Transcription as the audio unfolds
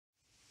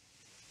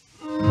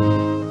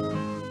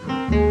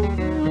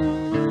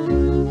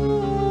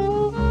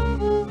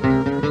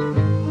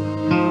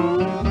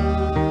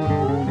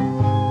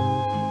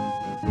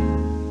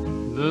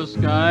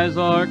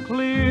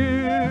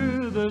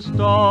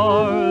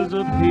stars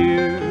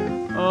appear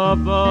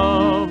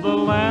above the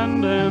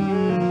land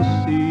and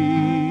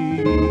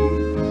sea.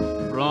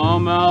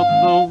 From out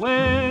the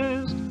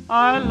west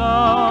I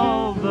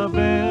love the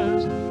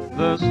best,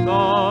 the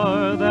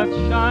star that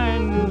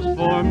shines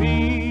for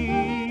me.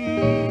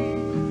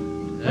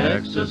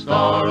 Texas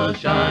star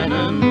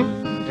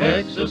a-shinin',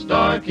 Texas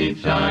star keep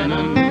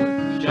shining,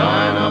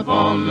 shine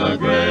upon the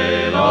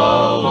great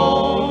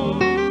alone.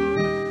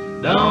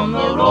 Down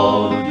the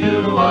road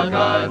you are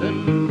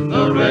guiding,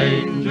 the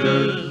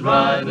rangers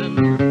riding,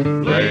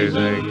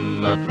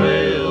 blazing the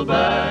trail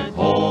back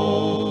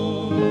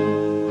home.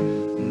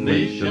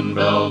 Nation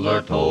bells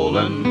are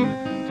tolling,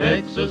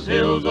 Texas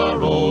hills are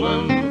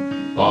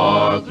rolling,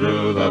 far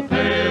through the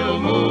pale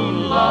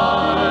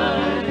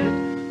moonlight,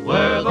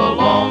 where the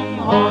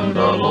longhorns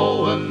are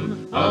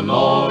lowing, a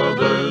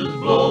norther's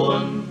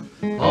blowing,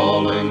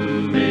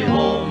 calling me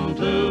home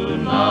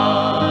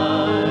tonight.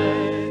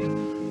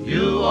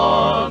 You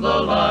are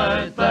the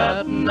light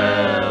that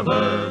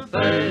never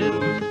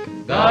fails,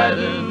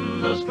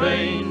 guiding the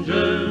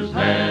stranger's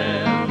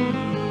hand,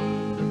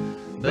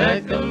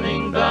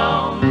 beckoning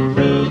down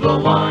through the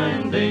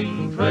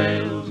winding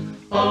trails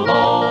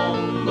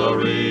along the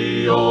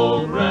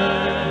Rio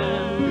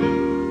Grande.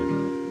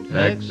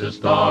 Texas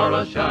star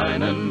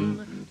a-shinin',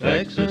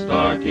 Texas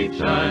star keep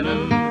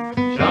shining,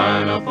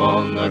 shine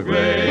upon the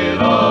great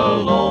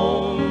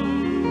alone.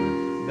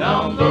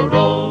 Down the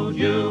road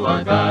you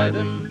are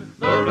guiding,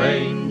 the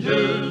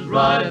rangers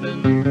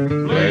riding,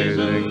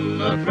 blazing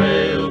the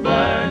trail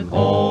back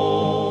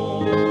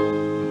home.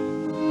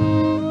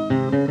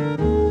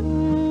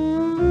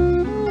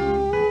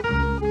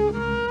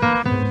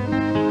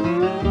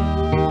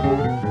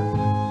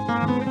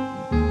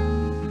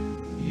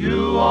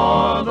 You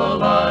are the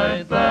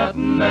light that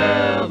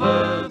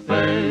never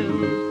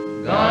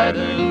fails,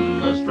 guiding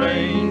the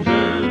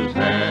stranger's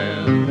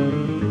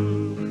hand,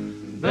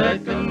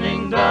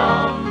 beckoning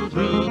down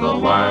through the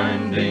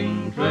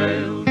winding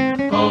trails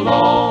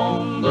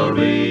along the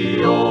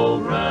Rio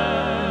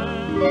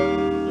Grande.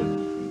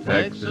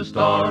 Texas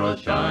star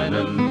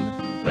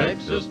a-shinin',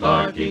 Texas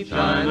star keep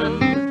shining,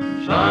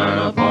 shine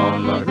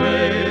upon the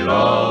great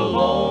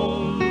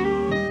alone.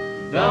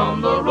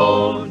 Down the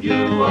road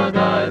you are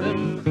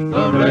guiding,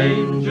 the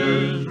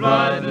rangers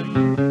riding,